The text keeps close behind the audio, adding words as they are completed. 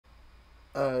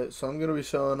So I'm going to be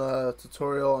showing a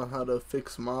tutorial on how to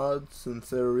fix mods since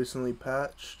they were recently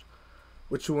patched.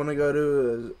 What you want to go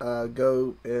do is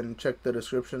go and check the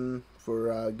description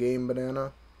for Game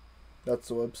Banana. That's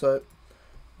the website.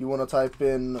 You want to type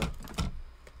in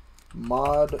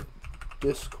mod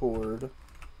discord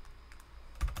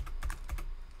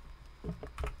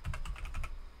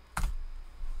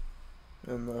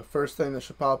and the first thing that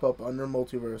should pop up under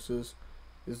Multiversus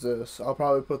is this. I'll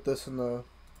probably put this in the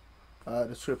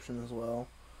description as well.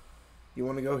 You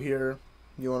want to go here.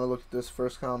 You want to look at this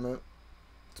first comment.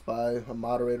 It's by a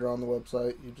moderator on the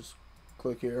website. You just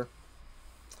click here.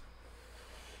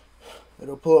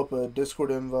 It'll pull up a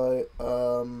Discord invite.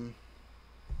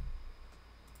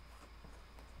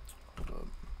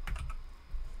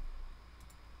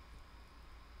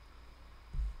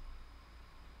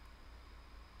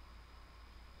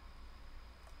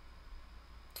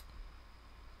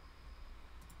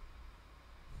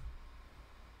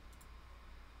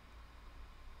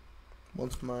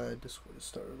 Once my Discord is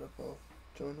started up, I'll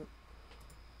join it.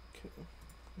 Okay,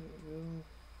 there we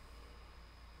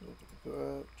go.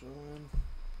 Go out, join.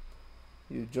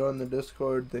 You join the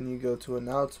Discord, then you go to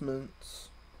announcements.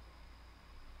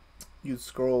 You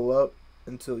scroll up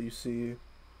until you see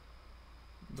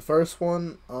the first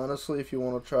one. Honestly, if you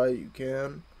want to try it, you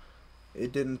can.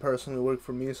 It didn't personally work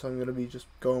for me, so I'm going to be just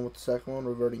going with the second one,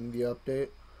 reverting the update.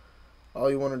 All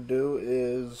you want to do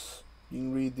is, you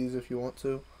can read these if you want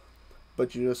to,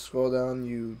 but you just scroll down,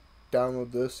 you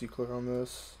download this, you click on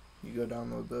this, you go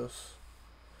download this.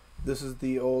 This is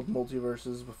the old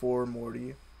Multiversus before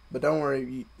Morty, but don't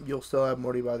worry, you'll still have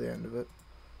Morty by the end of it.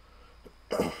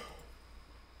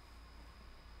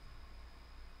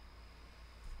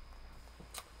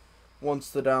 Once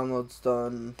the download's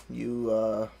done, you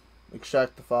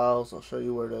extract the files. I'll show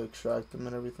you where to extract them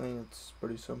and everything. It's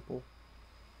pretty simple.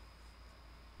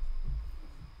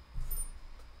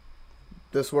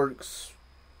 This works.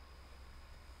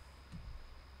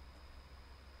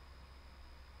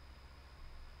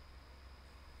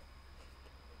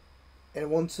 And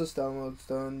once this download's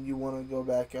done, you want to go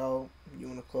back out. You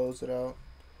want to close it out.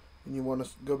 And you want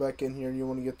to go back in here and you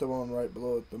want to get the one right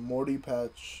below it, the Morty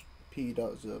patch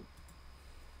p.zip.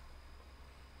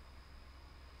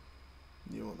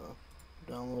 You want to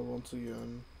download once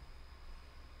again.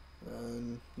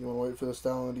 And you want to wait for this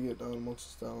download to get done. Once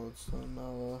this download's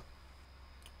done,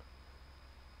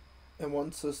 and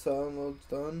once this download's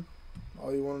done,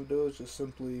 all you want to do is just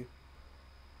simply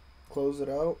close it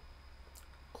out,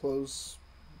 close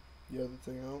the other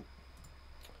thing out,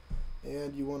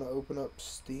 and you want to open up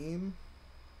Steam.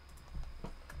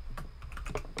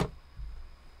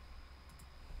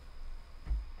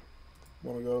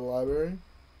 Want to go to library.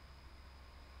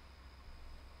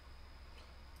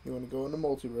 You want to go into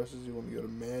Multiversus. You want to go to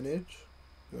manage,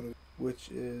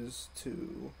 which is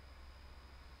to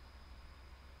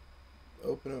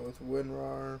open it with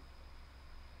WinRAR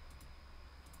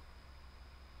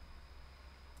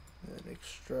and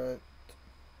extract,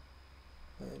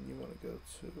 and you want to go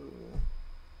to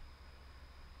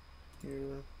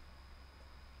here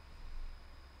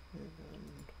and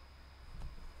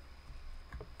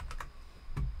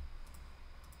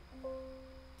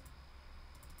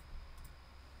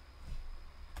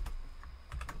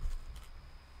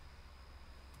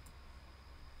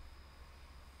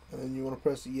then you want to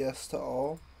press yes to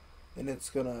all, and it's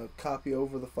gonna copy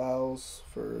over the files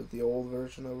for the old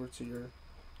version over to your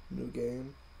new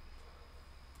game.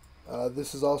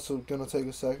 This is also gonna take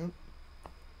a second,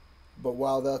 but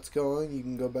while that's going, you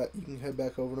can go back. You can head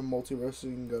back over to Multiverse.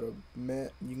 You can go to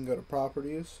You can go to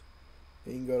properties.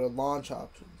 And you can go to launch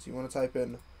options. You want to type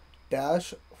in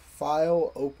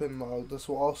 -fileopenlog. This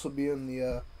will also be in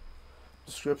the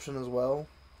description as well.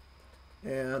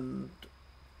 And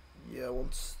yeah,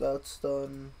 once that's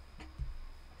done,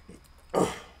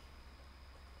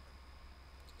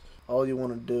 all you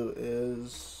want to do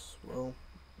is, well,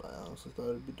 I honestly thought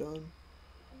it'd be done.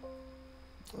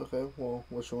 Okay, well,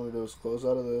 what you want to do is close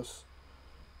out of this.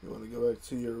 You want to go back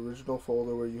to your original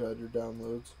folder where you had your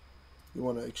downloads. You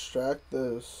want to extract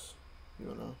this. You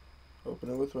want to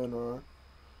open it with WinRAR.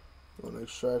 You want to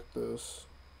extract this.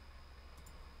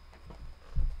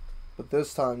 But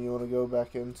this time you want to go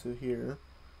back into here.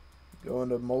 Go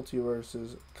into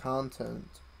Multiversus,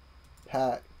 content,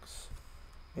 packs,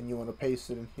 and you want to paste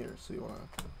it in here. So you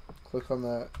want to click on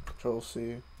that, Control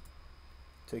C,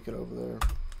 take it over there,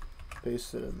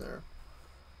 paste it in there.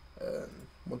 And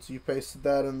once you pasted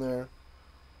that in there,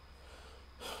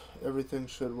 everything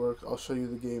should work. I'll show you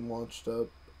the game launched up.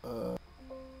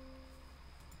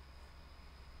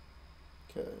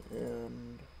 Okay,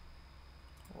 and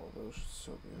all those should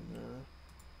still be in there.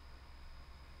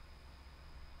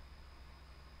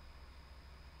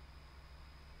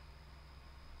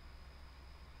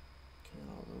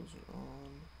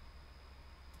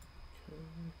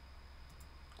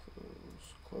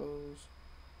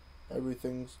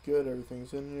 Everything's good,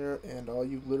 everything's in here, and all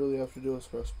you literally have to do is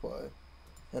press play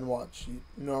and watch.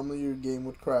 Normally your game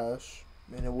would crash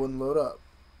and it wouldn't load up.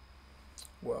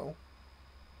 Well,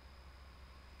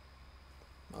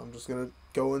 I'm just gonna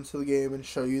go into the game and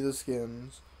show you the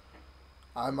skins.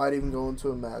 I might even go into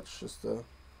a match just to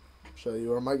show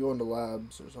you, or I might go into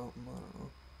labs or something. I don't know.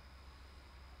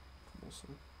 We'll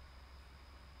see.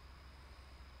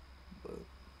 But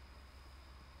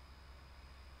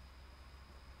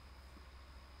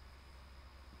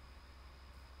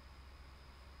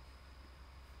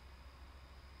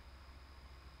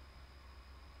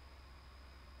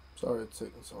sorry it's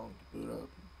taking so long to boot up.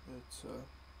 It's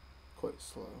quite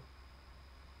slow.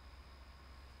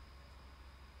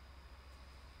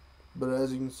 But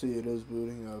as you can see, it is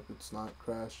booting up. It's not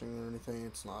crashing or anything.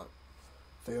 It's not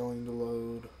failing to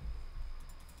load.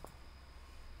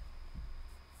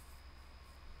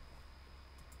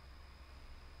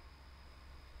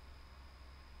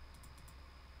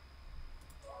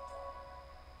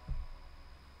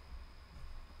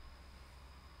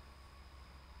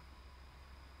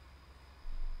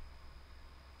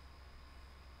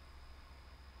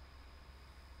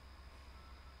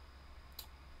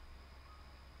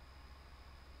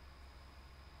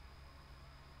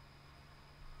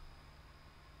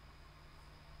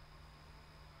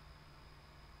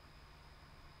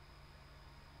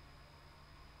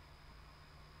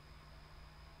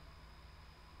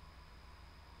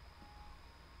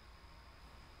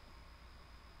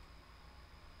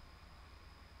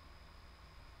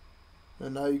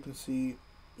 And now you can see,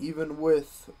 even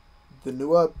with the new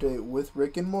update with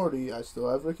Rick and Morty, I still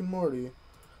have Rick and Morty.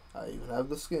 I even have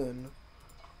the skin.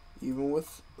 Even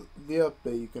with the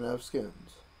update, you can have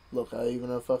skins. Look, I even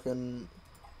have fucking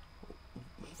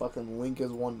Link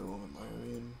as Wonder Woman. Like, I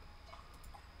mean,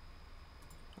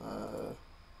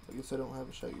 I guess I don't have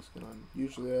a Shaggy skin on.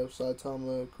 Usually I have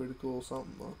Cr1tical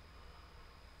something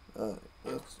though.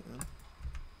 That's